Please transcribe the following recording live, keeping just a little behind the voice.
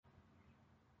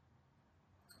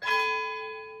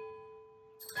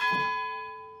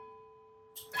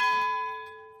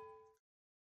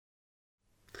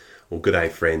Well, good day,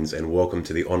 friends, and welcome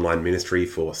to the online ministry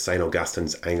for St.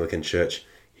 Augustine's Anglican Church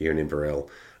here in Inverell.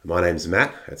 My name's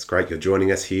Matt. It's great you're joining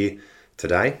us here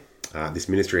today. This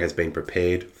ministry has been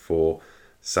prepared for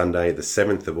Sunday, the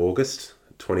 7th of August,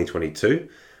 2022.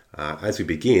 As we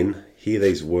begin, hear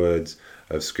these words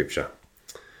of Scripture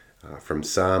from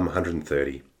Psalm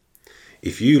 130.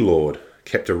 If you, Lord,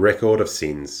 kept a record of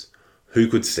sins, who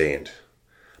could stand?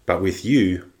 But with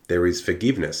you there is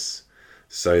forgiveness,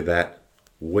 so that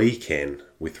we can,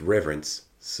 with reverence,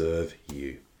 serve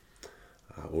you.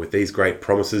 With these great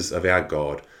promises of our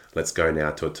God, let's go now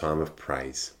to a time of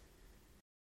praise.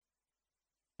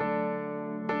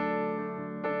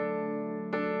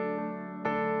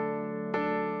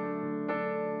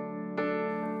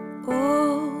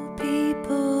 All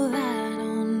people that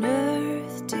on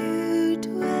earth do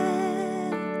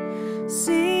dwell,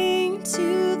 sing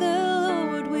to the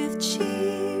Lord with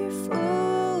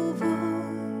cheerful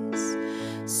voice.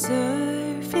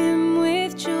 Serve him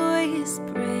with joyous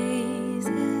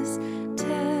praises,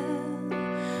 tell.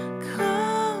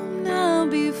 Come now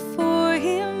before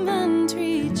him and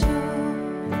rejoice.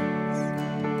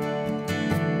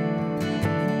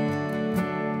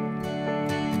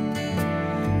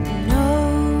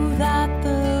 Know that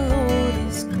the Lord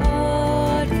is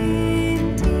God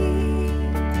indeed.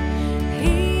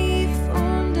 He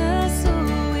formed us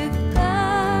all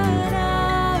without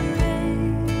array.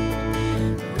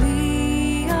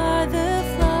 We are the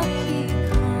flock he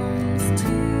comes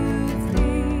to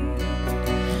feed,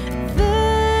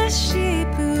 the sheep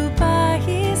who by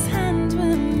his hand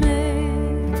were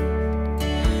made.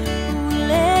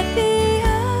 Let the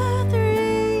earth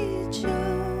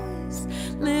rejoice,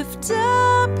 lift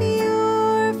up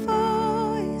your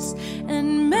voice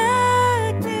and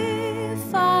magnify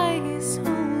his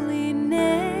holy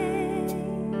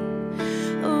name.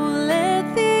 Oh,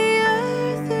 let the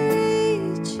earth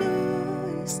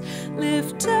rejoice,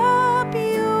 lift up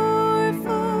your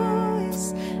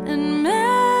voice and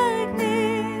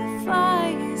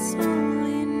magnify his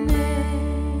holy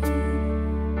name.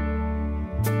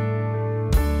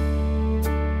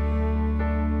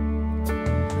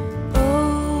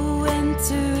 Oh,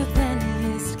 enter then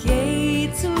his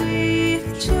gates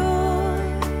with joy,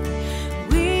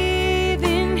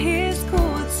 within his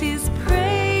courts his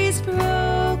praise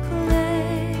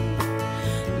proclaim.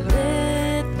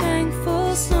 Let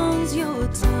thankful songs your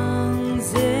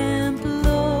tongues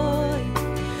employ.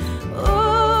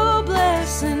 Oh,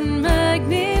 bless and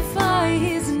magnify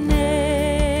his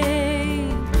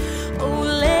name. Oh,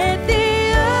 let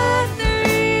the earth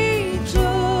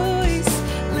rejoice,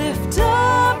 lift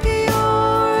up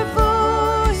your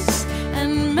voice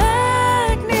and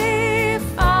magnify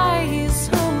his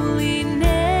holy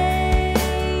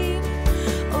name.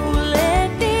 Oh, let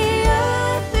the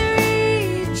earth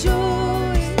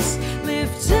rejoice,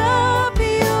 lift up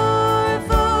your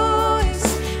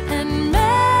voice and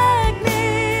magnify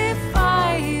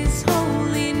his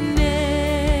holy name.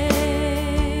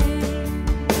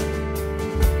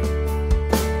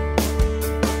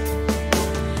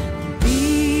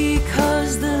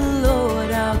 Because the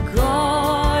Lord our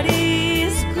God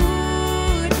is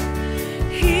good,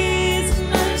 his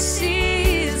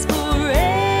mercy is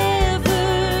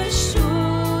forever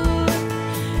sure,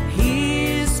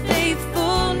 his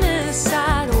faithfulness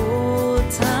at all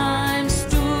times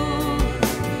stood,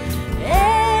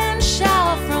 and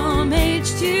shall from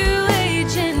age to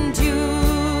age endure.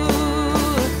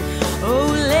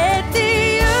 Oh, let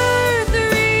the earth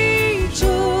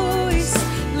rejoice,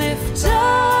 lift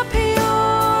up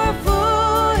your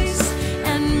voice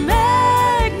and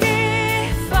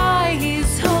magnify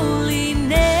his holy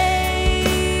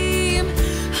name.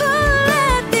 Oh,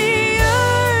 let the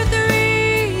earth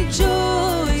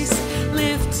rejoice,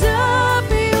 lift up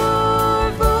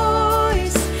your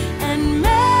voice and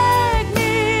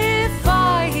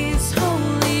magnify his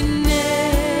holy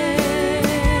name.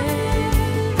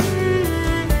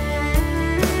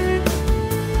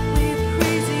 We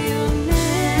praise your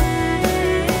name.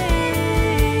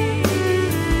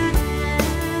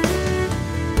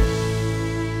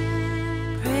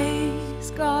 Praise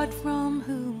God from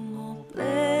whom all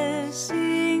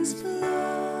blessings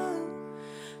flow.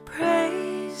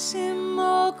 Praise him,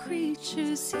 all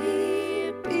creatures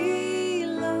here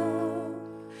below.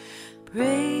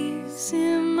 Praise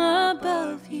him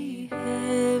above, ye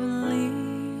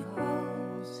heavenly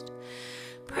host.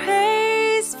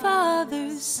 Praise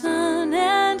Father, Son,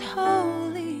 and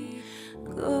Holy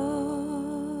Ghost.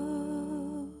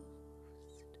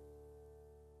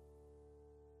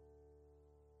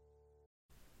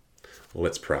 Well,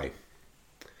 let's pray.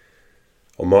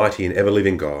 Almighty and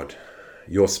ever-living God,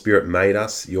 your Spirit made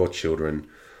us your children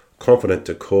confident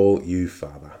to call you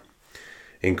Father.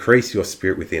 Increase your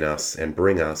Spirit within us and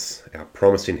bring us our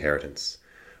promised inheritance.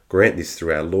 Grant this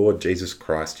through our Lord Jesus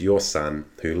Christ, your Son,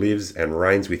 who lives and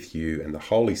reigns with you and the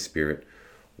Holy Spirit,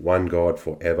 one God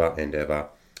forever and ever.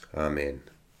 Amen.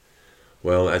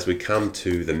 Well, as we come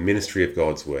to the ministry of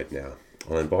God's Word now,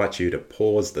 I'll invite you to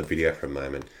pause the video for a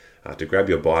moment, to grab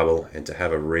your Bible and to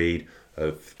have a read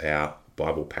of our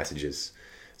Bible passages.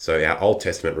 So our Old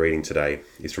Testament reading today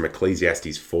is from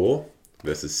Ecclesiastes 4,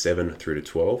 verses 7 through to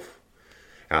 12.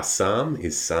 Our psalm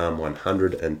is Psalm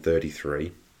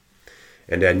 133.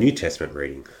 And our New Testament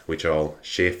reading, which I'll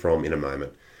share from in a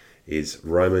moment, is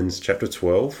Romans chapter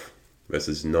 12,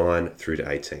 verses 9 through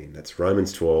to 18. That's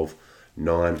Romans 12,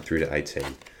 9 through to 18.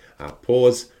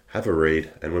 Pause, have a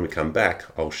read, and when we come back,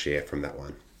 I'll share from that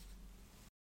one.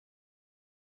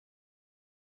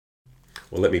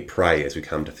 Well, let me pray as we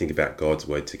come to think about God's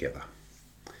Word together.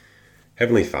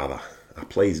 Heavenly Father,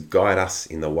 please guide us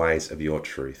in the ways of your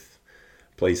truth.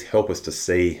 Please help us to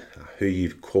see who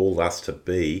you've called us to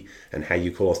be and how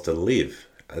you call us to live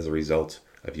as a result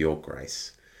of your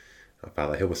grace.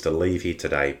 Father, help us to leave here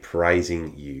today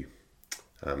praising you.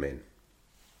 Amen.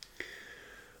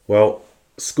 Well,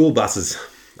 school buses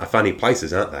are funny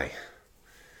places, aren't they?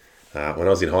 When I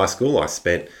was in high school, I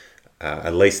spent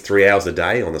at least 3 hours a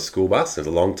day on the school bus. It was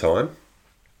a long time.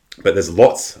 But there's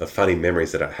lots of funny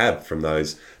memories that I have from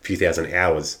those few thousand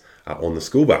hours on the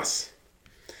school bus.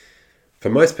 For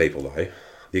most people, though,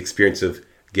 the experience of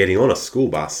getting on a school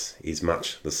bus is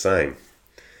much the same.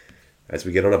 As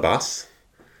we get on a bus,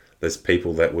 there's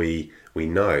people that we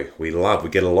know, we love, we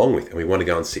get along with, and we want to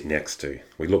go and sit next to.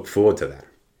 We look forward to that.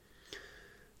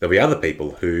 There'll be other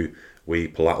people who we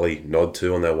politely nod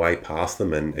to on their way past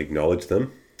them and acknowledge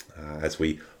them as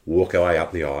we walk our way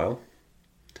up the aisle.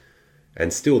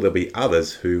 And still there'll be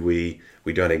others who we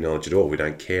don't acknowledge at all, we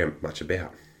don't care much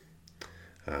about.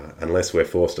 Unless we're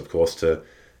forced, of course, to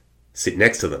sit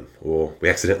next to them or we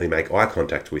accidentally make eye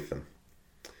contact with them.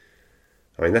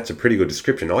 I mean, that's a pretty good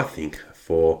description, I think,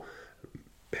 for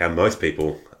how most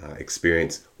people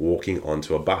experience walking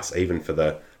onto a bus, even for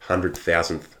the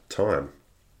 100,000th time.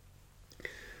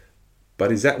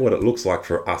 But is that what it looks like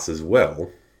for us as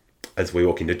well as we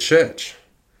walk into church?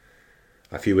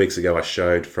 A few weeks ago, I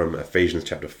showed from Ephesians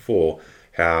chapter 4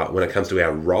 how when it comes to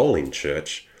our role in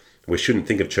church, we shouldn't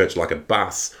think of church like a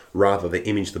bus. Rather, the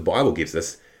image the Bible gives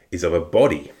us is of a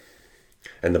body.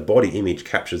 And the body image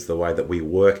captures the way that we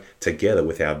work together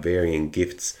with our varying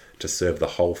gifts to serve the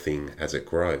whole thing as it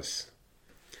grows.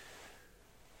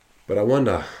 But I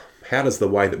wonder, how does the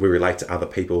way that we relate to other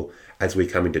people as we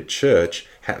come into church,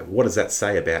 what does that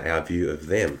say about our view of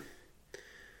them?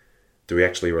 Do we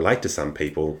actually relate to some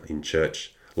people in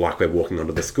church like we're walking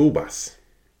onto the school bus?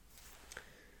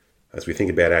 As we think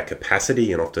about our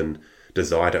capacity and often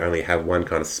desire to only have one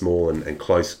kind of small and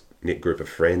close-knit group of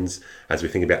friends, as we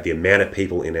think about the amount of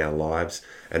people in our lives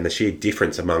and the sheer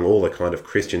difference among all the kind of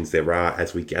Christians there are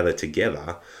as we gather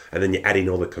together, and then you add in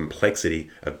all the complexity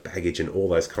of baggage and all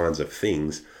those kinds of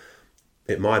things,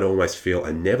 it might almost feel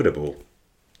inevitable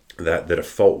that the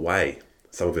default way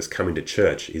some of us come into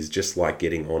church is just like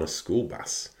getting on a school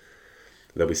bus.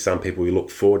 There'll be some people we look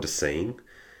forward to seeing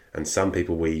and some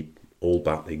people we all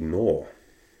but ignore.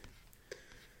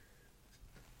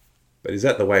 But is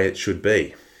that the way it should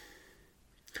be?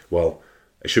 Well,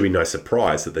 it should be no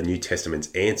surprise that the New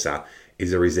Testament's answer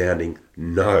is a resounding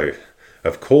no.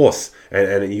 Of course,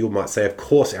 and you might say, of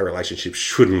course our relationship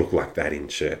shouldn't look like that in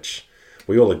church.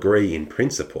 We all agree in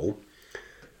principle,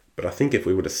 but I think if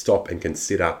we were to stop and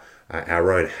consider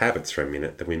our own habits for a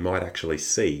minute, then we might actually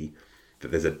see that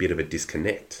there's a bit of a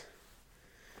disconnect.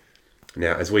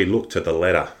 Now, as we look to the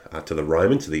letter to the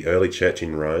Romans, to the early church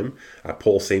in Rome,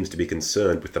 Paul seems to be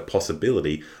concerned with the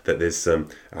possibility that there's some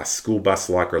school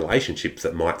bus-like relationships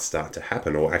that might start to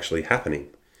happen or actually happening.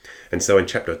 And so in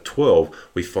chapter 12,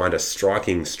 we find a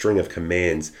striking string of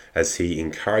commands as he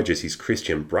encourages his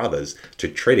Christian brothers to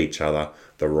treat each other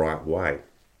the right way.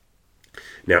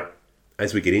 Now,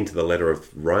 as we get into the letter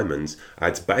of Romans,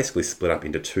 it's basically split up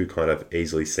into two kind of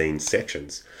easily seen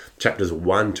sections. Chapters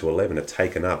 1 to 11 are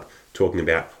taken up talking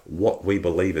about what we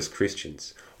believe as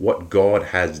Christians, what God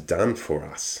has done for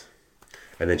us.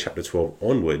 And then chapter 12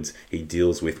 onwards, he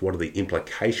deals with what are the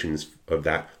implications of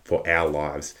that for our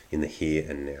lives in the here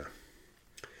and now.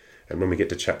 And when we get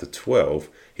to chapter 12,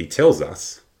 he tells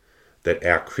us that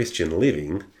our Christian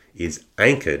living is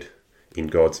anchored in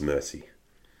God's mercy.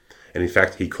 And in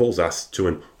fact, he calls us to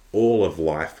an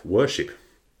all-of-life worship.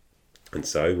 And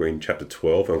so we're in chapter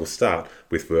 12, and we'll start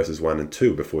with verses 1 and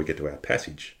 2 before we get to our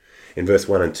passage. In verse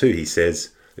 1 and 2, he says,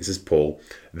 this is Paul,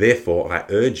 "Therefore I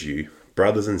urge you,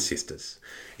 brothers and sisters,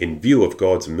 in view of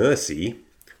God's mercy,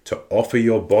 to offer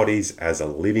your bodies as a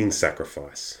living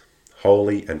sacrifice,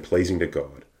 holy and pleasing to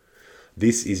God.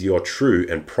 This is your true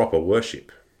and proper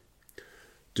worship.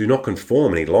 Do not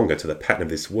conform any longer to the pattern of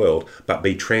this world, but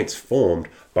be transformed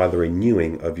by the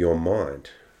renewing of your mind.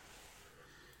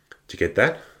 Do you get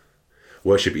that?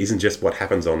 Worship isn't just what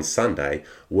happens on Sunday.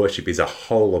 Worship is a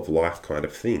whole of life kind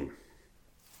of thing.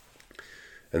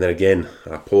 And then again,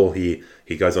 Paul here,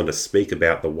 he goes on to speak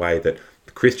about the way that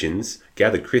Christians,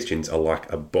 gathered Christians, are like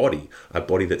a body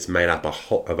that's made up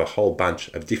of a whole bunch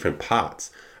of different parts,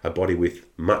 a body with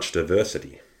much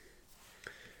diversity.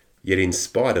 Yet in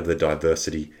spite of the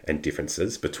diversity and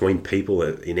differences between people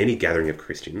in any gathering of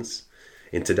Christians,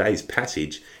 in today's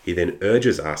passage, he then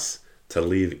urges us to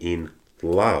live in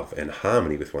love and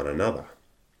harmony with one another.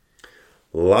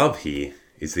 Love here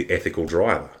is the ethical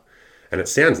driver. And it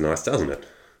sounds nice, doesn't it?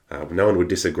 No one would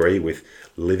disagree with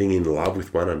living in love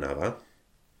with one another.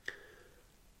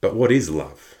 But what is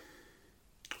love?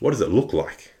 What does it look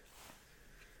like?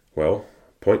 Well,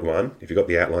 point 1, if you've got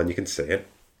the outline, you can see it.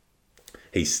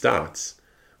 He starts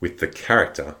with the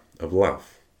character of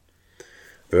love.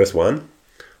 Verse 1,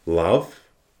 love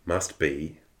must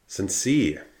be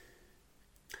sincere.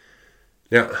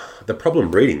 Now, the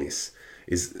problem reading this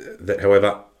is that,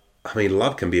 however,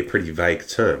 love can be a pretty vague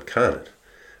term, can't it?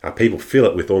 People fill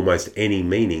it with almost any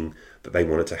meaning that they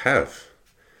want it to have,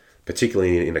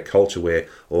 particularly in a culture where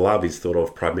love is thought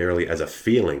of primarily as a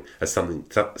feeling, as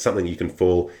something you can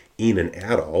fall in and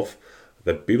out of.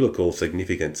 The biblical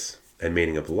significance and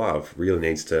meaning of love really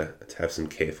needs to have some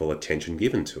careful attention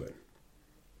given to it.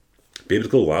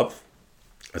 Biblical love,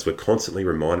 as we're constantly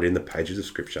reminded in the pages of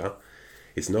Scripture,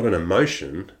 is not an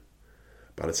emotion,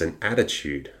 but it's an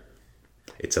attitude.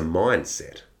 It's a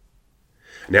mindset.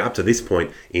 Now, up to this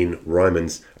point in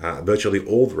Romans, virtually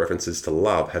all the references to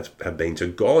love have been to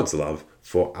God's love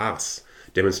for us,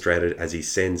 demonstrated as he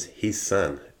sends his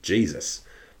son, Jesus,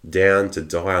 down to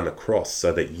die on the cross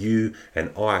so that you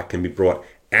and I can be brought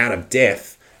out of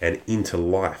death and into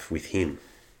life with him.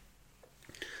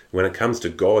 When it comes to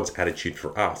God's attitude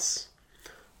for us,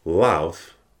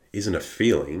 love isn't a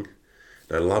feeling.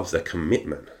 No, love's a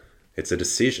commitment. It's a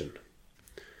decision.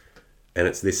 And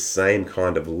it's this same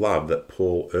kind of love that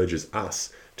Paul urges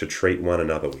us to treat one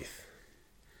another with.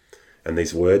 And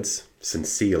these words,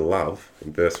 sincere love,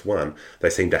 in verse 1, they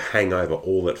seem to hang over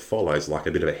all that follows like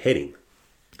a bit of a heading.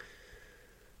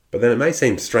 But then it may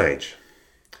seem strange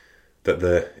that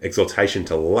the exhortation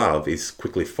to love is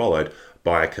quickly followed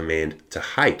by a command to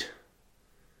hate.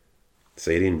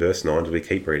 See it in verse 9 as we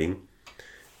keep reading.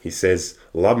 He says,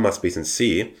 love must be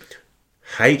sincere.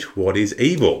 Hate what is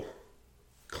evil.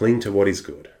 Cling to what is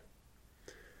good.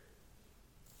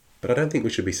 But I don't think we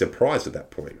should be surprised at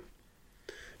that point.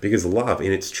 Because love,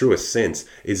 in its truest sense,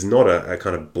 is not a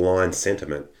kind of blind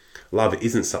sentiment. Love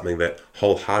isn't something that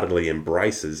wholeheartedly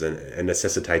embraces and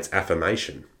necessitates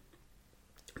affirmation.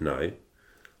 No,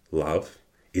 love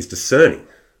is discerning.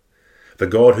 The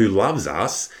God who loves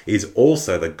us is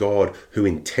also the God who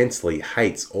intensely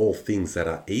hates all things that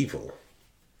are evil.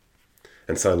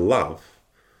 And so love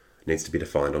needs to be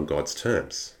defined on God's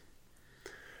terms.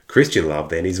 Christian love,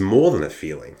 then, is more than a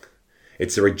feeling.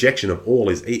 It's a rejection of all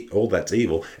that's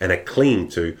evil and a clinging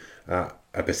to,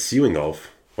 a pursuing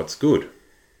of what's good.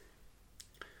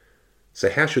 So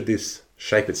how should this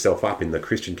shape itself up in the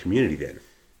Christian community then?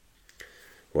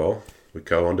 Well, we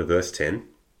go on to verse 10.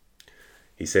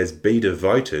 He says, be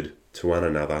devoted to one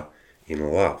another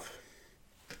in love.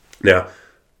 Now,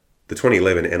 the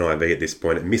 2011 NIV at this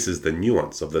point, it misses the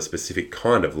nuance of the specific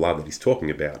kind of love that he's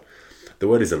talking about. The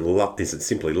word isn't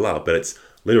simply love, but it's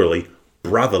literally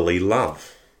brotherly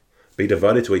love. Be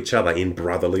devoted to each other in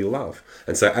brotherly love.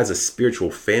 And so as a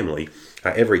spiritual family,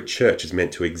 every church is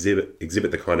meant to exhibit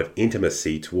the kind of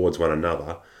intimacy towards one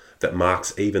another that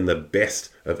marks even the best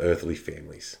of earthly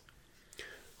families.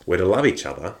 We're to love each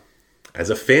other as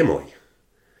a family,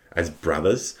 as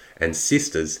brothers and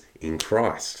sisters in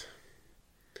Christ.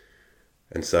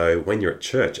 And so when you're at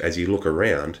church, as you look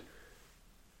around,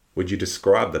 would you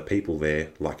describe the people there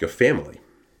like your family?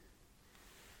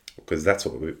 Because that's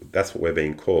what we're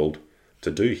being called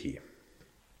to do here.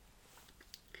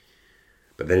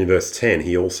 But then in verse 10,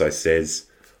 he also says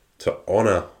to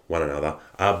honor one another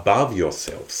above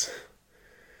yourselves.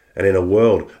 And in a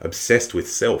world obsessed with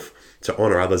self, to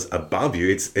honor others above you,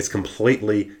 it's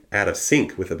completely out of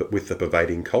sync with the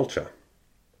pervading culture.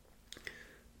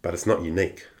 But it's not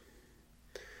unique.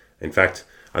 In fact,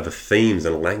 the themes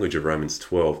and language of Romans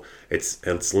 12,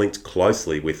 it's linked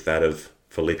closely with that of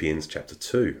Philippians chapter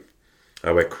 2,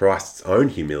 where Christ's own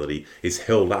humility is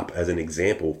held up as an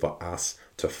example for us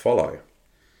to follow.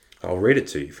 I'll read it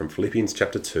to you from Philippians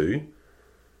chapter 2,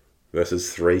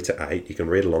 verses 3 to 8. You can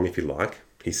read along if you like.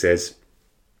 He says,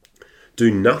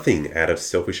 "Do nothing out of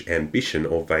selfish ambition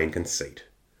or vain conceit.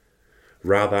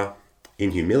 Rather,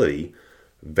 in humility,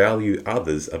 value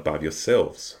others above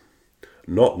yourselves,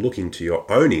 not looking to your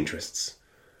own interests,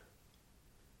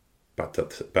 but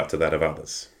to that of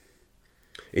others.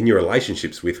 In your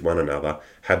relationships with one another,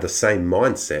 have the same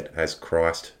mindset as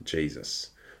Christ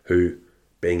Jesus, who,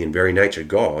 being in very nature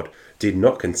God, did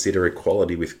not consider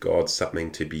equality with God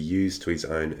something to be used to his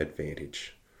own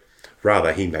advantage.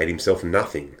 Rather, he made himself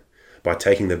nothing. By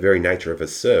taking the very nature of a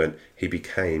servant,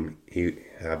 being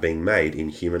made in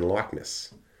human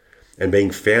likeness. And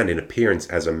being found in appearance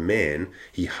as a man,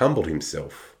 he humbled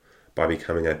himself by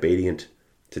becoming obedient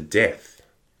to death,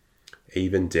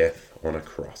 even death on a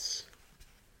cross."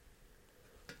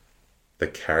 The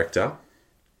character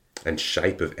and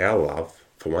shape of our love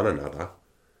for one another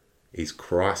is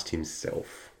Christ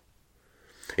himself.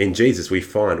 In Jesus, we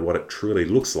find what it truly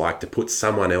looks like to put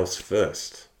someone else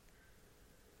first.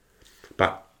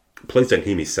 But please don't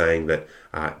hear me saying that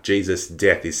Jesus'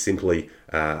 death is simply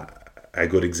a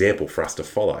good example for us to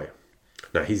follow.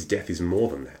 No, his death is more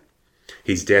than that.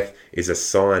 His death is a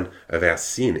sign of our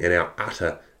sin and our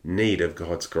utter need of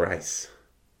God's grace.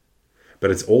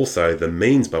 But it's also the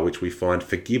means by which we find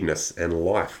forgiveness and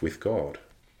life with God.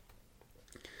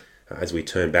 As we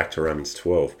turn back to Romans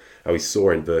 12, we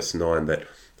saw in verse 9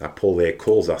 that Paul there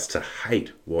calls us to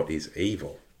hate what is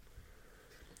evil.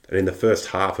 And in the first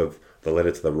half of the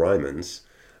letter to the Romans,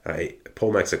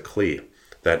 Paul makes it clear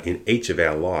that in each of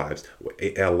our lives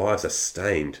are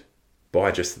stained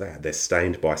by just that. They're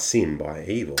stained by sin, by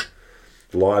evil.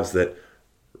 Lives that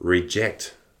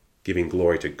reject giving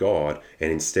glory to God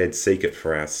and instead seek it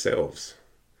for ourselves.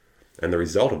 And the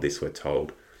result of this, we're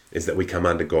told, is that we come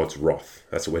under God's wrath.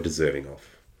 That's what we're deserving of.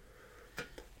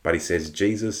 But he says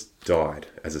Jesus died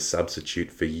as a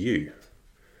substitute for you.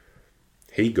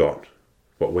 He got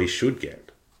what we should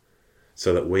get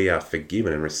so that we are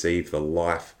forgiven and receive the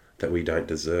life that we don't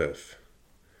deserve.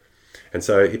 And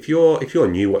so if you're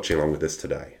new watching along with us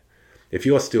today, if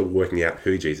you're still working out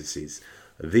who Jesus is,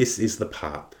 this is the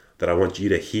part that I want you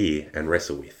to hear and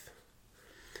wrestle with.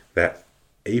 That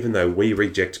even though we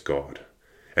reject God,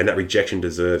 and that rejection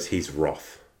deserves his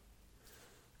wrath,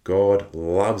 God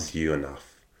loves you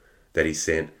enough that he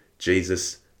sent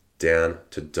Jesus down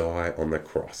to die on the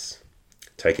cross,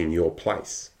 taking your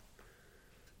place,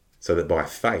 so that by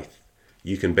faith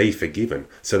you can be forgiven,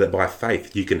 so that by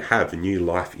faith you can have new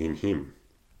life in him.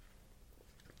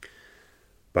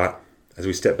 But as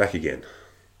we step back again,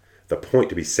 the point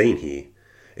to be seen here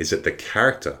is that the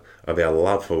character of our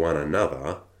love for one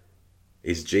another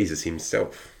is Jesus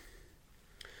himself.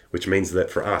 Which means that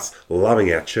for us,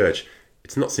 loving our church,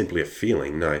 it's not simply a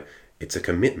feeling, no, it's a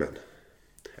commitment.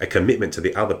 A commitment to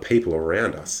the other people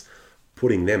around us,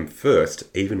 putting them first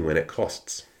even when it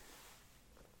costs.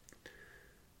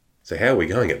 So how are we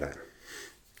going at that?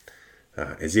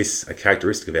 Is this a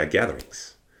characteristic of our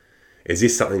gatherings? Is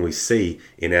this something we see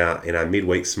in our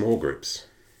midweek small groups?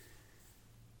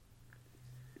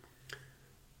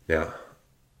 Now,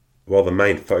 while the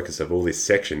main focus of all this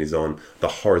section is on the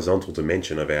horizontal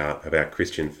dimension of our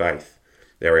Christian faith,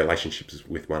 our relationships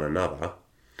with one another,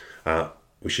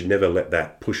 we should never let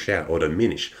that push out or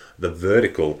diminish the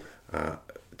vertical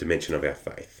dimension of our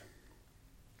faith.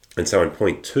 And so in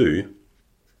point 2,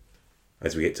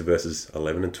 as we get to verses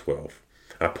 11 and 12,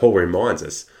 Paul reminds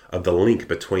us of the link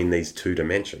between these two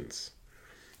dimensions.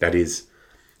 That is,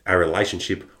 our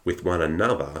relationship with one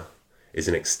another is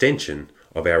an extension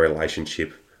of our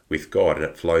relationship with God, and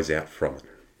it flows out from it.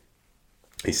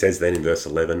 He says then in verse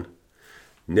 11,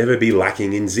 "Never be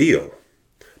lacking in zeal,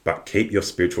 but keep your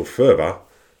spiritual fervour,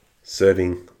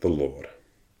 serving the Lord."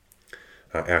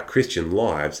 Our Christian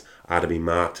lives are to be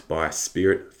marked by a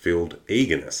spirit-filled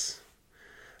eagerness,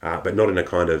 but not in a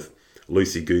kind of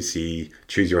loosey-goosey,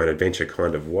 choose-your-own-adventure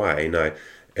kind of way. No,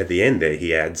 at the end there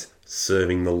he adds,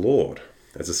 serving the Lord,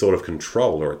 as a sort of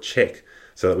control or a check,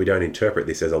 so that we don't interpret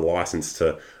this as a license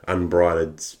to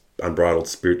unbridled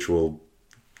spiritual,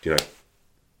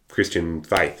 Christian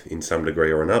faith in some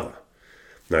degree or another.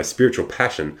 No, spiritual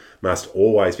passion must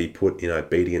always be put in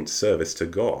obedient service to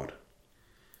God.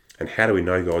 And how do we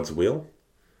know God's will?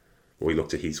 Well, we look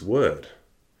to his word.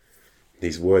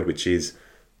 His word, which is,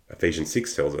 Ephesians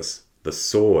 6 tells us, the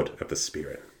sword of the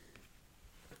Spirit.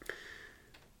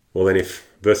 Well, then if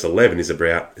verse 11 is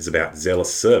about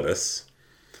zealous service,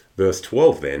 verse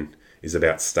 12 then is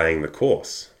about staying the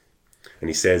course. And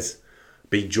he says,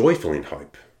 "Be joyful in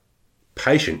hope,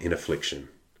 patient in affliction,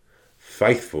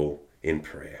 faithful in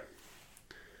prayer."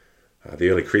 The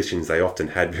early Christians, they often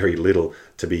had very little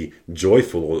to be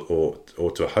joyful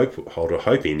or to hold a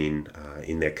hope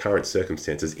in their current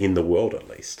circumstances, in the world at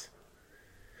least.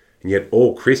 And yet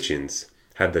all Christians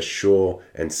have the sure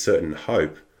and certain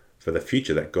hope for the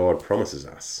future that God promises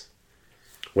us.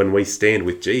 When we stand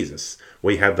with Jesus,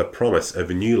 we have the promise of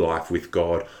a new life with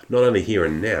God, not only here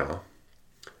and now,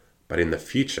 but in the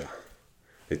future.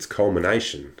 Its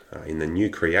culmination in the new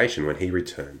creation when he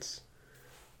returns.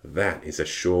 That is a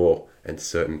sure and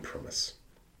certain promise.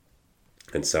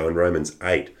 And so in Romans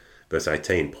 8, verse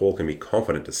 18, Paul can be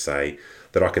confident to say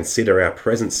that I consider our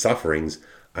present sufferings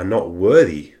are not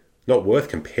worth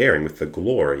comparing with the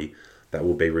glory that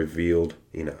will be revealed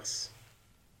in us.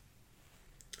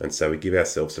 And so we give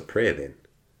ourselves a prayer then,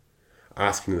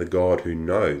 asking the God who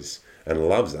knows and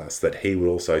loves us that he will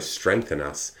also strengthen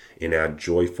us in our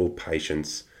joyful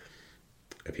patience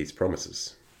of his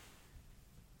promises.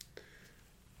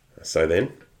 So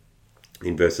then,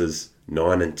 in verses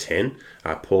 9 and 10,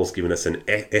 Paul's given us an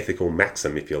ethical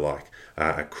maxim, if you like,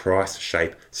 a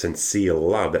Christ-shaped, sincere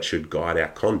love that should guide our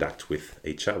conduct with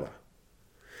each other.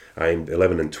 In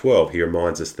 11 and 12, he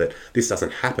reminds us that this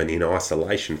doesn't happen in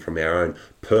isolation from our own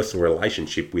personal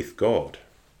relationship with God.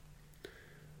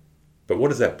 But what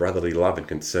does that brotherly love and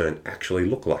concern actually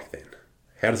look like then?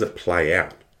 How does it play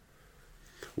out?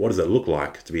 What does it look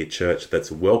like to be a church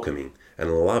that's welcoming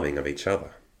and loving of each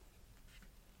other?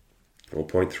 Well,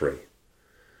 point 3.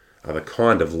 The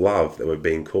kind of love that we're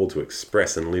being called to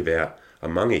express and live out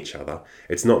among each other,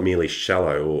 it's not merely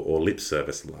shallow or lip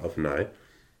service love, no.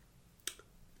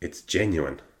 It's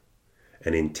genuine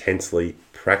and intensely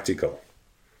practical.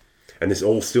 And this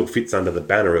all still fits under the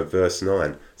banner of verse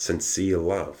 9, sincere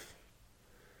love.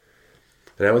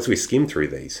 Now, as we skim through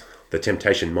these, the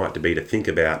temptation might be to think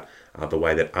about the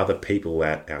way that other people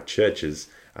at our churches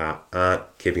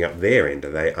aren't keeping up their end,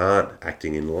 they aren't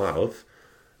acting in love.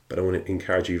 But I want to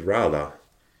encourage you rather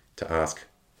to ask,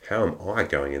 how am I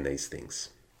going in these things?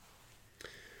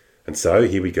 And so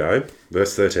here we go.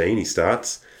 Verse 13, he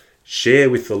starts, share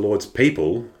with the Lord's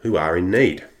people who are in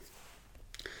need.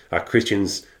 Our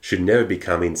Christians should never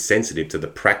become insensitive to the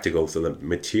practical, to the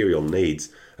material needs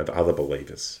of other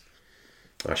believers.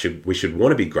 We should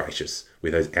want to be gracious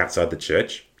with those outside the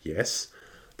church, yes,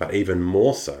 but even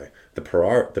more so, the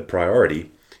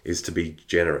priority is to be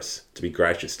generous, to be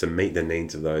gracious, to meet the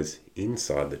needs of those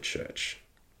inside the church.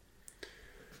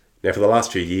 Now, for the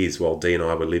last 2 years, while Dee and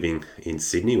I were living in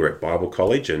Sydney, we're at Bible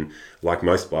college, and like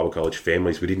most Bible college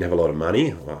families, we didn't have a lot of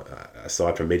money,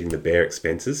 aside from meeting the bare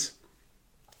expenses.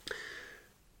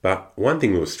 But one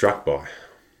thing we were struck by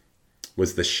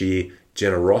was the sheer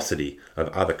generosity of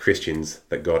other Christians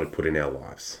that God had put in our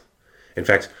lives. In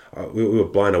fact, we were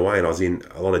blown away, and I was in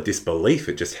a lot of disbelief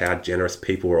at just how generous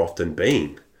people were often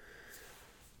being.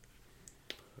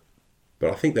 But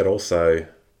I think that also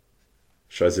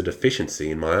shows a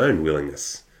deficiency in my own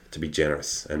willingness to be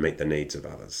generous and meet the needs of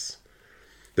others.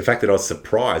 The fact that I was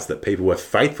surprised that people were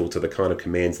faithful to the kind of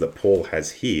commands that Paul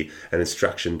has here, an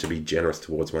instruction to be generous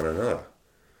towards one another.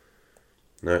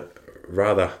 No,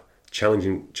 rather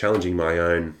challenging my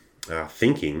own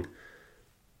thinking,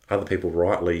 other people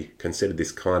rightly considered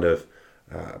this kind of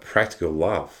practical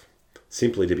love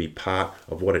simply to be part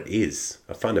of what it is,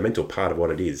 a fundamental part of what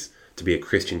it is to be a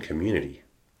Christian community.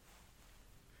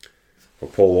 Well,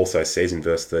 Paul also says in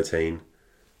verse 13,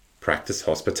 practice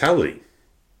hospitality.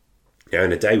 Now,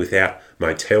 in a day without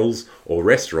motels or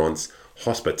restaurants,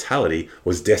 hospitality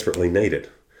was desperately needed.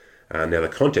 Now, the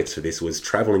context for this was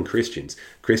travelling Christians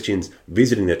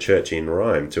visiting the church in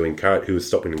Rome who would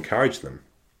stop and encourage them.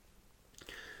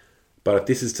 But if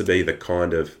this is to be the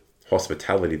kind of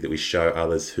hospitality that we show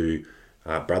others who,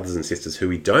 brothers and sisters who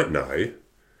we don't know,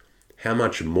 how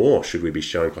much more should we be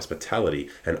showing hospitality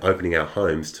and opening our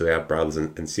homes to our brothers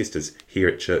and sisters here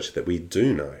at church that we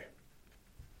do know?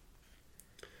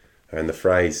 And the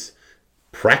phrase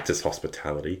practice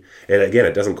hospitality, and again,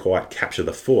 it doesn't quite capture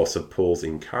the force of Paul's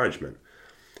encouragement.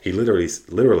 He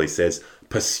literally says,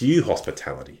 pursue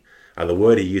hospitality. The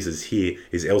word he uses here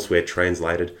is elsewhere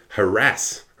translated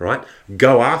harass, right?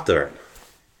 Go after it.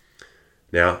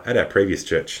 Now, at our previous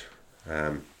church,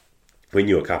 we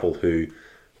knew a couple who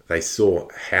they saw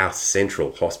how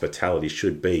central hospitality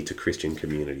should be to Christian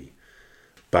community.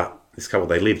 But this couple,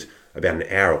 they lived about an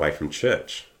hour away from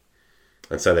church.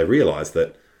 And so they realised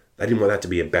that they didn't want that to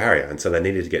be a barrier, and so they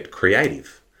needed to get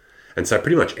creative. And so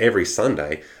pretty much every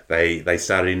Sunday, they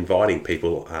started inviting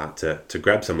people to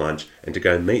grab some lunch and to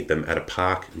go meet them at a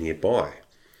park nearby.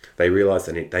 They realised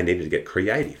that they needed to get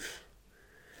creative.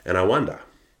 And I wonder,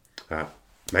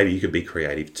 maybe you could be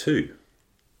creative too.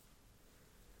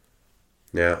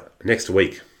 Now, next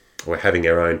week, We're having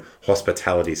our own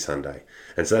Hospitality Sunday.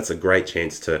 And so that's a great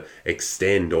chance to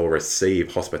extend or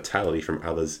receive hospitality from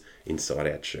others inside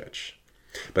our church.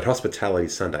 But Hospitality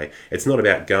Sunday, it's not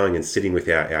about going and sitting with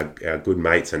our good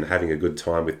mates and having a good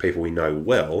time with people we know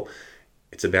well.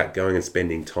 It's about going and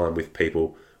spending time with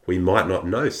people we might not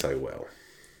know so well.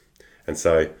 And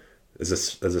so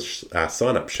there's a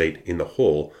sign-up sheet in the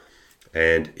hall,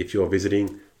 and if you're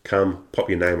visiting, come, pop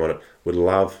your name on it. Would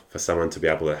love for someone to be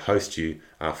able to host you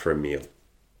for a meal.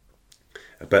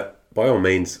 But by all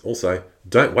means, also,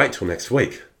 don't wait till next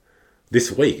week.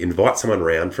 This week, invite someone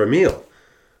around for a meal.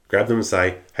 Grab them and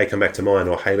say, hey, come back to mine,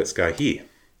 or hey, let's go here.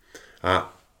 And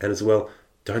as well,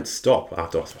 don't stop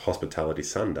after Hospitality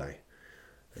Sunday.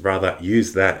 Rather,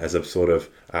 use that as a sort of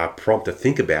prompt to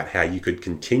think about how you could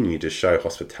continue to show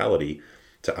hospitality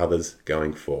to others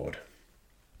going forward.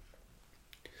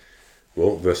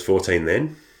 Well, verse 14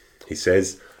 then, he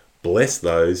says, bless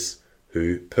those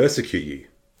who persecute you.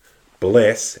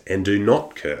 Bless and do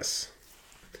not curse.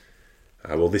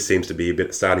 Well, this seems to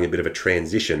be starting a bit of a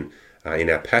transition in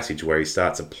our passage, where he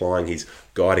starts applying his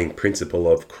guiding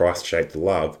principle of Christ-shaped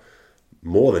love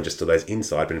more than just to those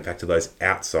inside, but in fact to those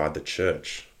outside the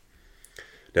church.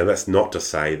 Now, that's not to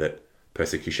say that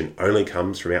persecution only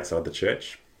comes from outside the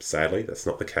church. Sadly, that's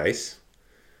not the case.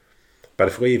 But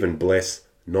if we even bless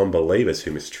non-believers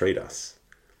who mistreat us,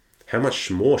 how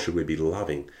much more should we be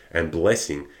loving and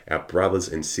blessing our brothers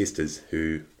and sisters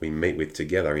who we meet with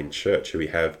together in church, who we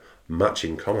have much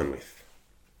in common with?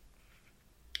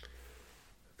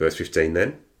 Verse 15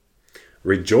 then,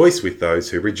 rejoice with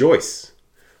those who rejoice,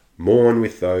 mourn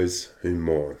with those who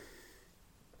mourn.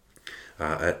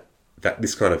 That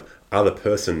this kind of other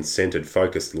person-centered,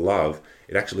 focused love,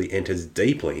 it actually enters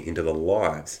deeply into the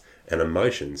lives and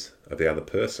emotions of the other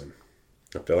person,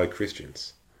 of fellow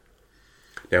Christians.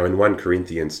 Now, in 1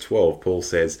 Corinthians 12, Paul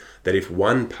says that if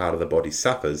one part of the body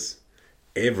suffers,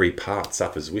 every part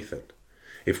suffers with it.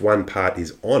 If one part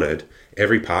is honoured,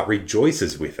 every part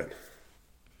rejoices with it.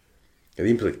 And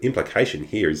the implication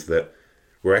here is that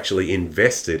we're actually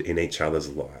invested in each other's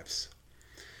lives.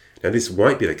 Now, this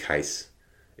won't be the case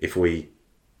if we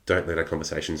don't let our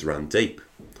conversations run deep,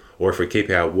 or if we keep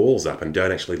our walls up and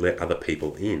don't actually let other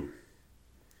people in.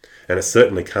 And it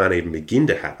certainly can't even begin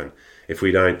to happen if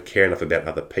we don't care enough about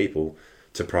other people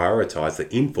to prioritise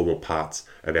the informal parts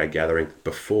of our gathering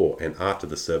before and after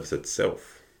the service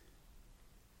itself.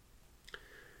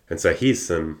 And so here's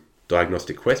some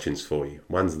diagnostic questions for you,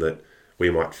 ones that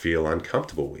we might feel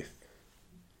uncomfortable with.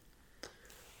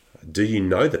 Do you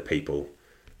know the people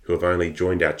who have only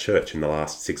joined our church in the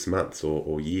last 6 months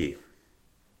or year?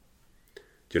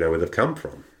 Do you know where they've come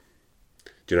from?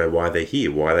 Do you know why they're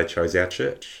here, why they chose our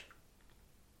church?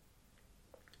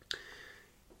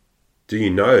 Do you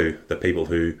know the people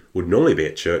who would normally be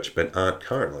at church but aren't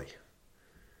currently?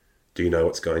 Do you know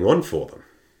what's going on for them?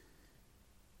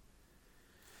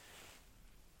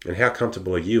 And how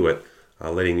comfortable are you at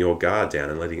letting your guard down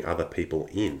and letting other people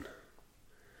in?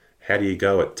 How do you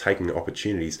go at taking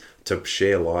opportunities to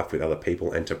share life with other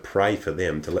people and to pray for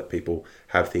them, to let people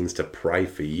have things to pray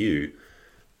for you,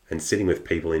 and sitting with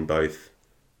people in both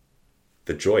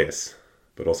the joyous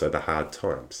but also the hard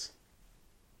times?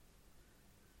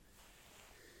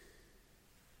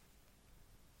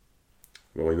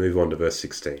 Well, we move on to verse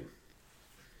 16.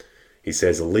 He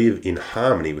says, live in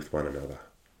harmony with one another.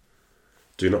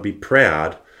 Do not be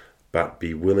proud, but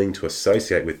be willing to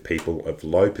associate with people of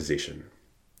low position.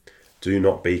 Do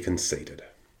not be conceited.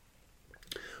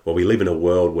 Well, we live in a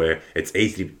world where it's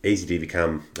easy to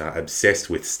become obsessed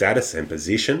with status and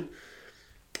position,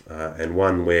 and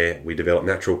one where we develop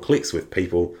natural cliques with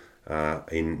people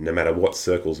in no matter what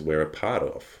circles we're a part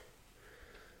of.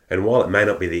 And while it may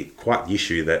not be quite the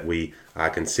issue that we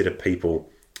consider people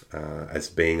as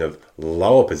being of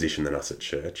lower position than us at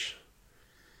church,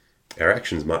 our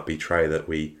actions might betray that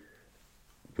we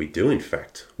do in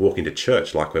fact walk into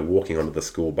church like we're walking onto the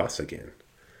school bus again.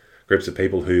 Groups of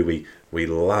people who we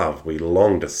love, we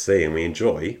long to see and we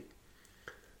enjoy,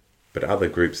 but other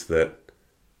groups that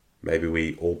maybe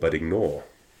we all but ignore.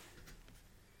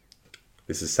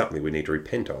 This is something we need to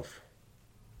repent of.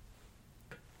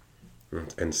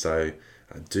 And so,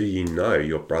 do you know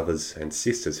your brothers and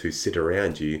sisters who sit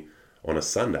around you on a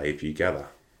Sunday if you gather?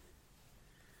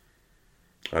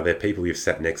 Are there people you've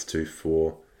sat next to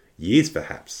for years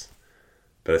perhaps,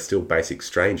 but are still basic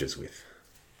strangers with?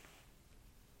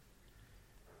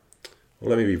 Well,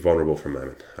 let me be vulnerable for a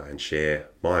moment and share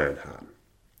my own heart.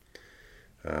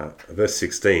 Verse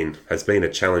 16 has been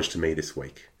a challenge to me this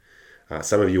week.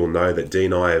 Some of you will know that Dee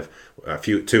and I have,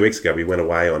 2 weeks ago, we went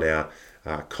away on our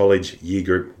college year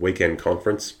group weekend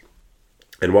conference.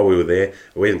 And while we were there,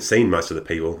 we hadn't seen most of the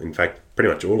people, in fact,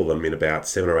 pretty much all of them in about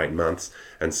 7 or 8 months.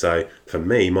 And so for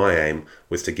me, my aim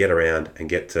was to get around and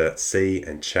get to see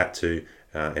and chat to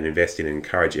and invest in and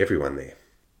encourage everyone there.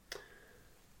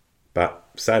 But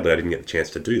sadly, I didn't get the chance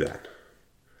to do that.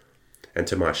 And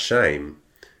to my shame,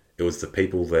 it was the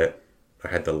people that I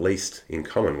had the least in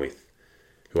common with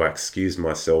who I excused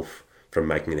myself from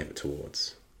making an effort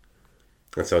towards.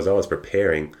 And so as I was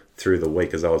preparing through the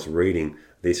week, as I was reading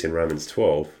this in Romans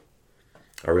 12,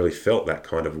 I really felt that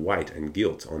kind of weight and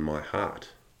guilt on my heart.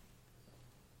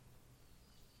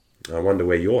 I wonder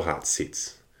where your heart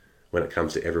sits when it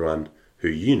comes to everyone who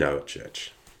you know at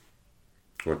church,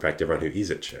 or in fact everyone who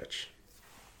is at church.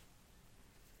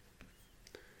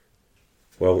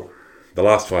 Well, the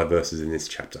last 5 verses in this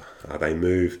chapter, they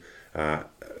move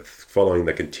following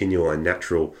the continual and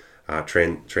natural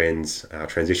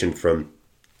transition from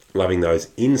loving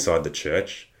those inside the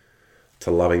church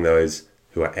to loving those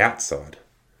who are outside,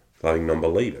 loving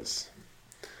non-believers.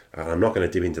 I'm not going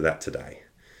to dip into that today,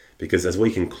 because as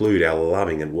we conclude our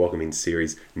loving and welcoming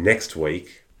series next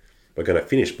week, we're going to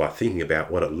finish by thinking about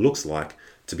what it looks like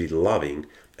to be loving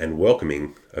and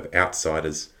welcoming of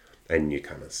outsiders and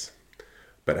newcomers.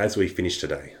 But as we finish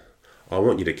today, I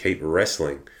want you to keep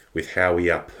wrestling with how we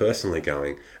are personally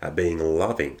going at being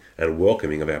loving and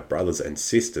welcoming of our brothers and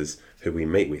sisters who we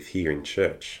meet with here in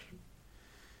church.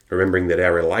 Remembering that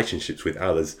our relationships with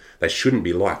others, they shouldn't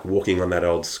be like walking on that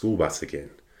old school bus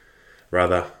again.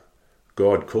 Rather,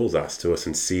 God calls us to a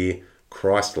sincere,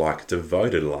 Christ-like,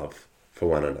 devoted love for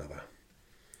one another.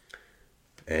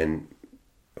 And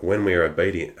when we are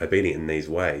obedient in these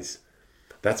ways,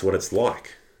 that's what it's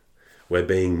like. We're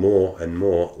being more and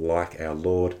more like our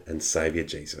Lord and Saviour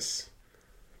Jesus.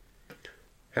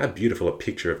 How beautiful a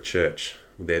picture of church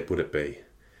would it be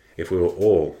if we were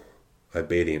all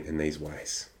obedient in these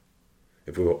ways?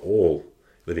 If we were all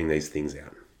living these things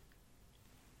out?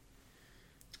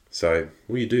 So,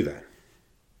 will you do that?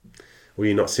 Will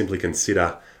you not simply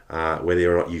consider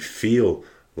whether or not you feel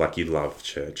like you love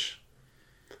church,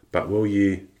 but will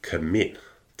you commit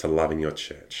to loving your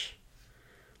church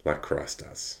like Christ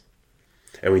does?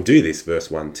 And we do this, verse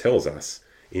 1 tells us,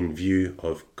 in view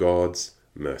of God's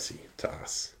mercy to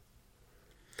us.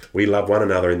 We love one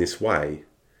another in this way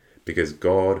because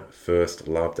God first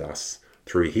loved us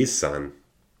through his Son,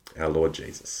 our Lord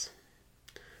Jesus.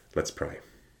 Let's pray.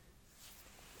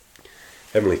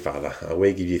 Heavenly Father,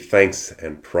 we give you thanks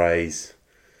and praise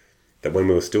that when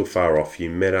we were still far off, you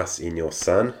met us in your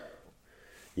Son.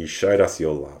 You showed us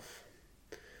your love.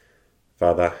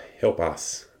 Father, help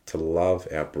us to love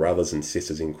our brothers and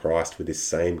sisters in Christ with this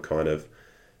same kind of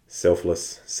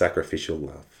selfless, sacrificial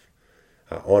love,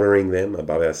 honouring them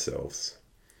above ourselves.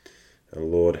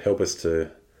 And Lord, help us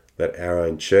to let our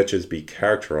own churches be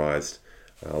characterised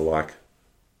by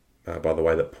the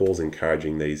way that Paul's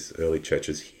encouraging these early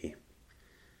churches here.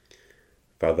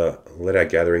 Father, let our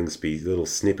gatherings be little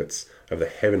snippets of the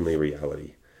heavenly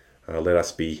reality. Let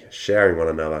us be sharing one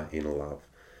another in love,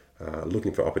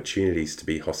 looking for opportunities to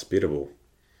be hospitable,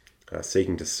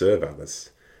 seeking to serve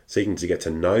others, seeking to get to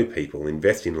know people,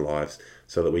 invest in lives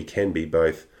so that we can be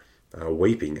both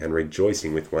weeping and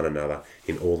rejoicing with one another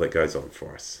in all that goes on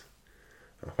for us.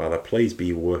 Father, please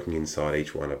be working inside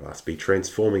each one of us, be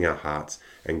transforming our hearts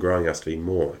and growing us to be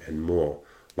more and more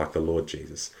like the Lord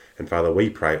Jesus. And Father, we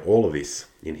pray all of this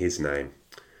in his name.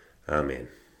 Amen.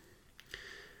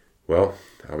 Well,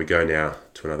 we go now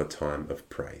to another time of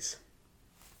praise.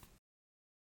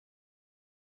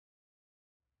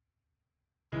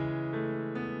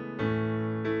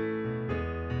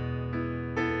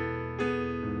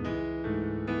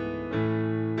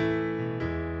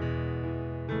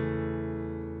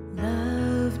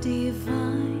 Love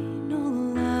divine,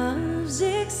 oh love's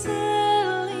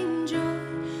excelling joy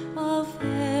of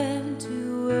heaven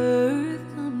to earth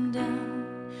come down,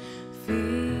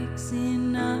 fix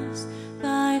in us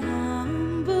thy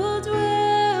humble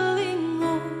dwelling,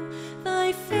 oh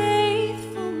thy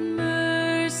faithful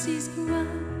mercies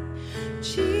ground.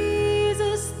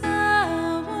 Jesus,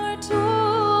 thou art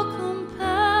all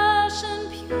compassion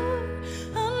pure,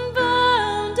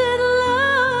 unbounded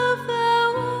love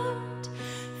thou art.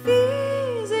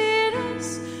 Visit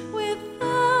us with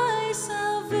thy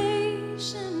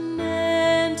salvation,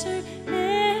 enter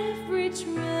every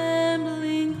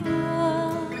trembling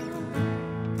heart.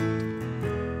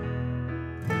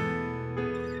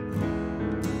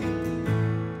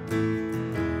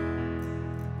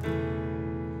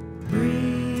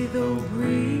 Breathe, oh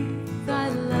breathe thy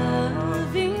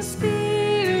loving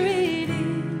spirit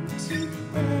into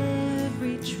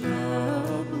every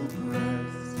troubled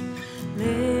breast.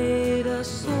 Let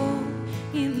us all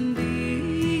in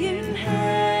thee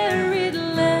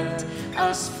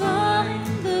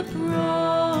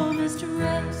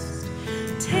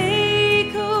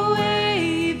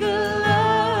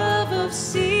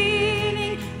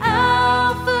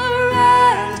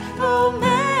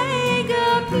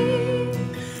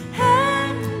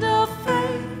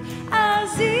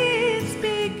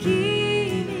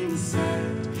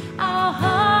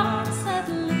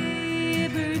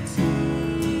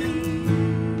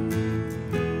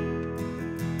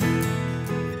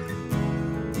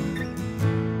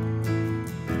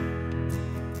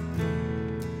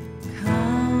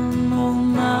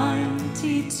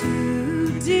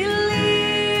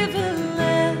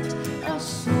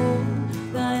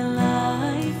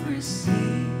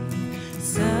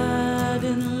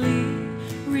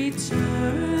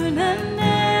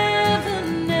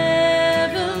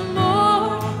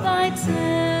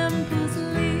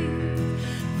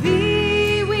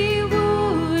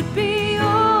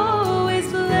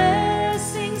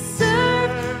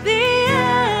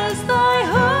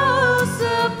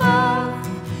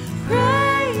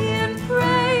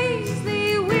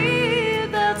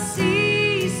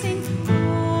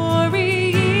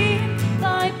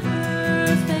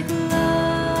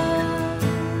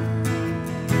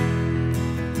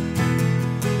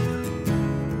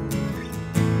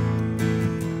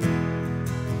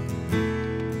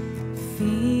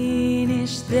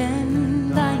Then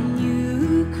thy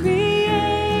new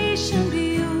creation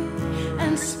pure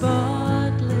and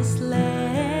spotless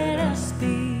let us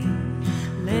be.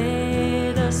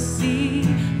 Let us see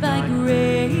thy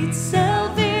great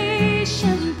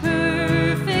salvation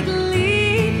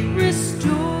perfectly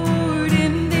restored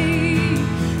in thee.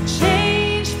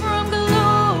 Changed from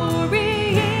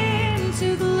glory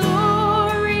into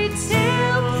glory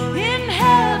till in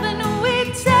heaven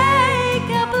we take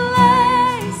a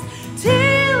place.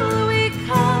 Till we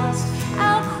cast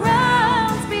our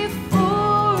crowns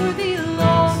before thee,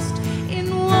 lost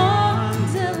in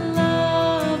wonder,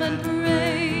 love, and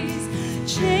praise.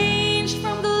 Changed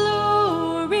from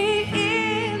glory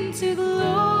into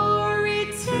glory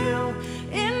till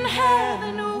in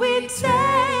heaven we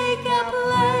take a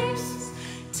place.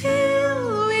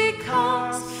 Till we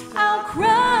cast our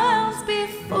crowns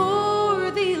before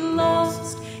thee,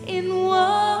 lost in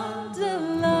wonder,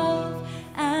 love,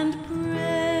 and praise.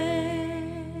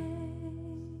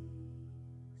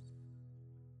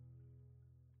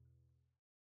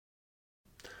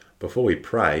 Before we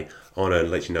pray, I want to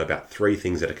let you know about 3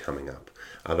 things that are coming up.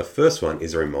 The first one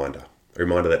is a reminder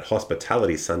that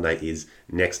Hospitality Sunday is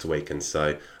next week, and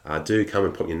so do come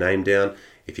and put your name down.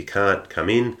 If you can't come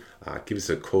in, give us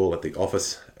a call at the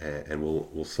office and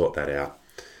we'll sort that out.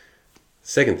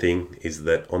 Second thing is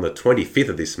that on the 25th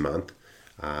of this month,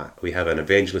 we have an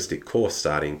evangelistic course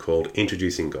starting called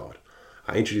Introducing God.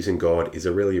 Introducing God is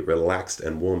a really relaxed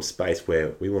and warm space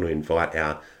where we want to invite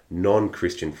our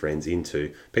non-Christian friends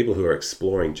into, people who are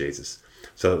exploring Jesus,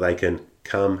 so that they can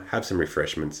come, have some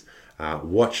refreshments,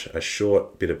 watch a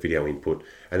short bit of video input,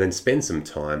 and then spend some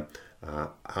time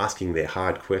asking their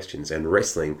hard questions and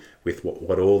wrestling with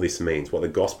what all this means, what the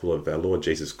gospel of our Lord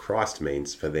Jesus Christ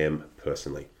means for them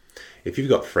personally. If you've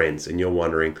got friends and you're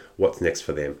wondering what's next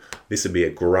for them, this would be a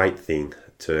great thing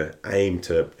to aim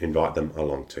to invite them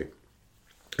along to.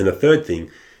 And the third thing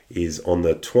is on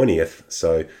the 20th,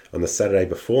 so on the Saturday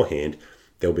beforehand,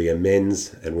 there'll be a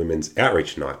men's and women's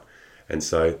outreach night. And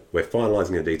so we're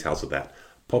finalising the details of that.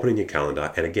 Pop it in your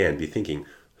calendar, and again, be thinking,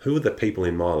 who are the people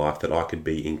in my life that I could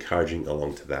be encouraging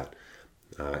along to that?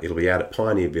 It'll be out at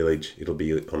Pioneer Village. It'll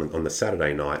be on the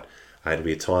Saturday night. It'll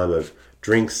be a time of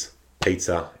drinks,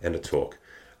 pizza, and a talk.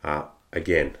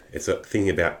 Again, it's a thing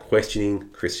about questioning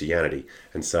Christianity.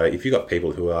 And so if you've got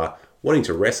people who are wanting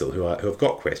to wrestle, who have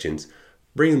got questions,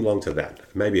 bring them along to that.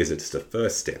 Maybe as it's the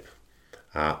first step.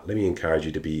 Let me encourage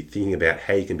you to be thinking about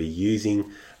how you can be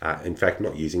using, how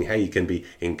you can be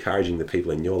encouraging the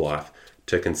people in your life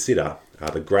to consider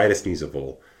the greatest news of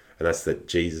all, and that's that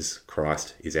Jesus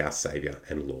Christ is our Saviour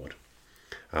and Lord.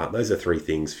 Those are 3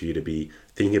 things for you to be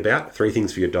thinking about, 3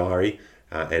 things for your diary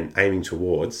and aiming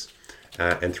towards,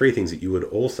 and 3 things that you would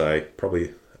also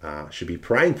probably should be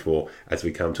praying for as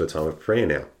we come to a time of prayer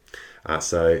now.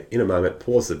 So in a moment,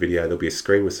 pause the video. There'll be a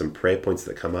screen with some prayer points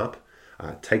that come up.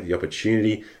 Take the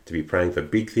opportunity to be praying for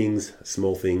big things,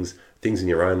 small things, things in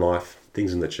your own life,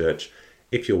 things in the church.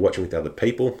 If you're watching with other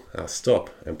people, stop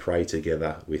and pray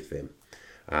together with them.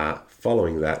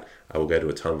 Following that, we'll go to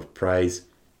a time of praise,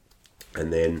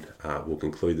 and then we'll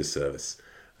conclude the service.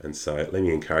 And so let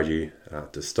me encourage you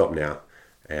to stop now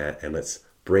and let's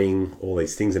bring all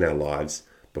these things in our lives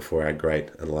before our great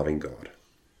and loving God.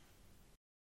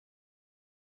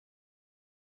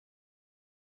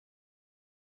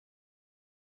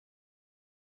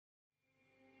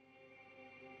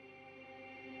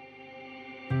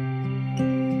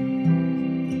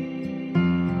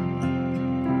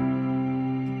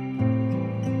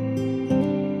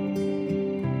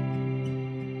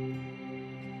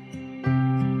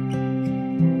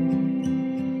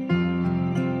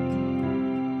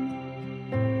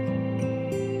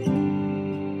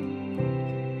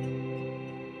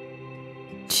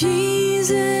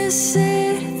 Jesus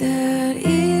said that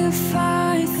if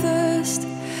I thirst,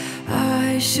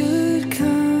 I should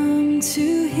come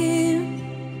to him.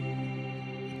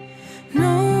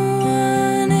 No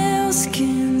one else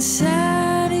can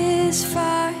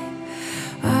satisfy.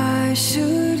 I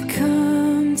should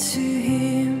come to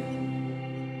him.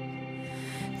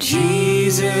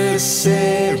 Jesus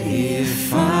said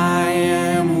if I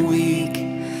am weak,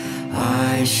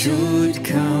 I should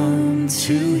come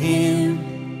to him.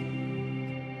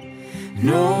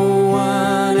 No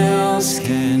one else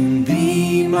can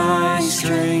be my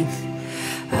strength.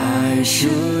 I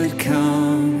should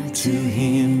come to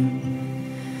him.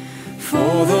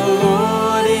 For the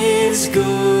Lord is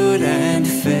good and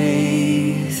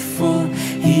faithful.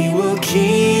 He will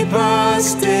keep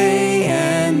us day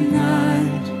and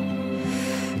night.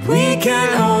 We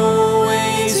can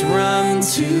always run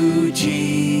to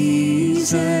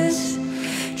Jesus.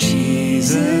 Jesus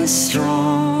Jesus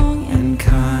strong and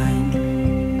kind.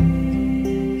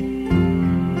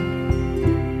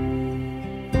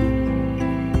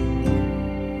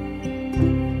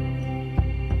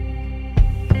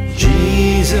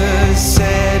 Jesus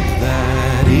said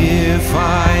that if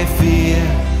I fear,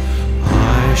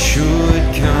 I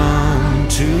should come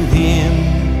to him.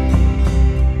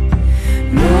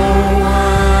 No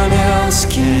one else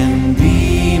can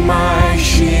be my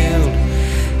shield.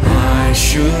 I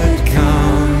should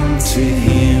come to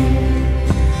him.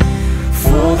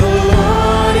 For the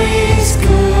Lord is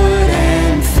good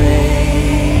and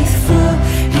faithful.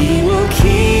 He will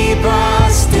keep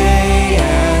us day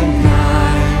and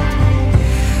night.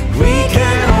 We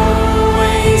can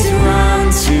always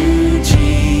run to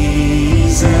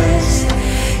Jesus,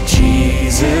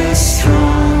 Jesus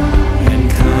strong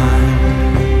and kind.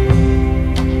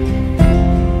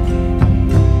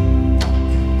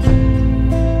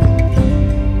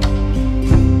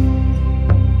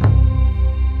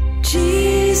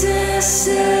 Jesus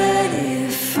said,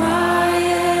 if I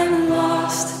am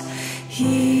lost,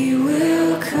 he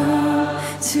will come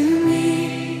to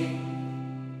me.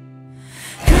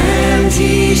 And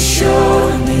he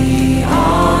showed me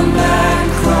on that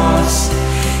cross,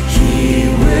 he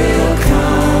will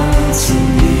come to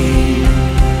me.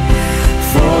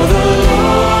 For the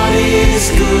Lord is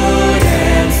good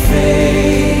and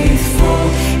faithful.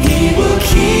 He will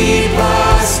keep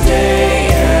us day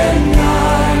and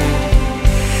night.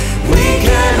 We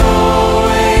can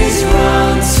always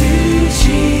run to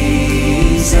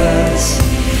Jesus,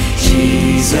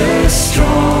 Jesus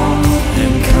strong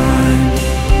and kind.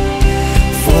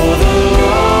 For the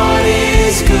Lord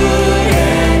is good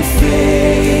and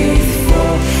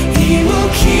faithful. He will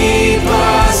keep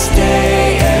us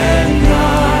day and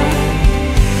night.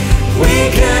 We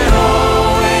can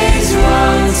always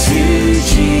run to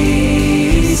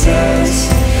Jesus,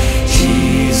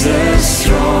 Jesus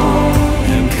strong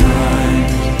and kind.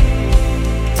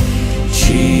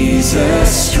 Jesus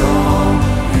strong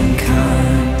and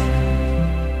kind.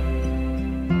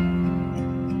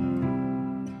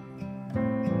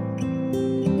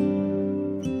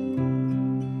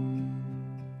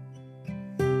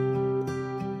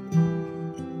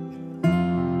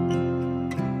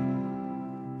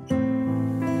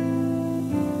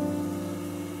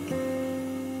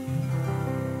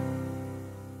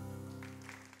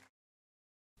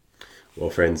 Well,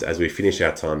 friends, as we finish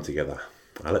our time together,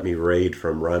 let me read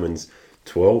from Romans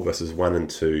 12, verses 1 and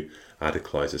 2 to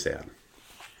close us out.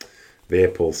 There,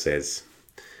 Paul says,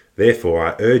 "Therefore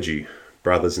I urge you,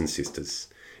 brothers and sisters,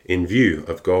 in view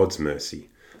of God's mercy,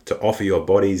 to offer your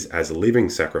bodies as living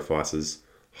sacrifices,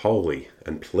 holy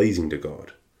and pleasing to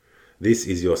God. This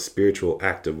is your spiritual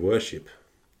act of worship.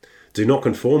 Do not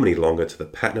conform any longer to the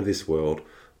pattern of this world,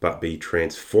 but be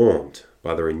transformed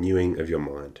by the renewing of your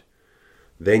mind.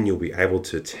 Then you'll be able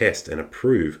to test and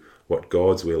approve what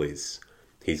God's will is,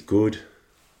 his good,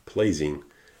 pleasing,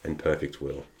 and perfect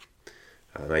will."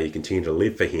 May you continue to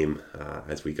live for him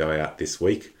as we go out this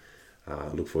week. I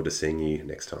look forward to seeing you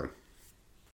next time.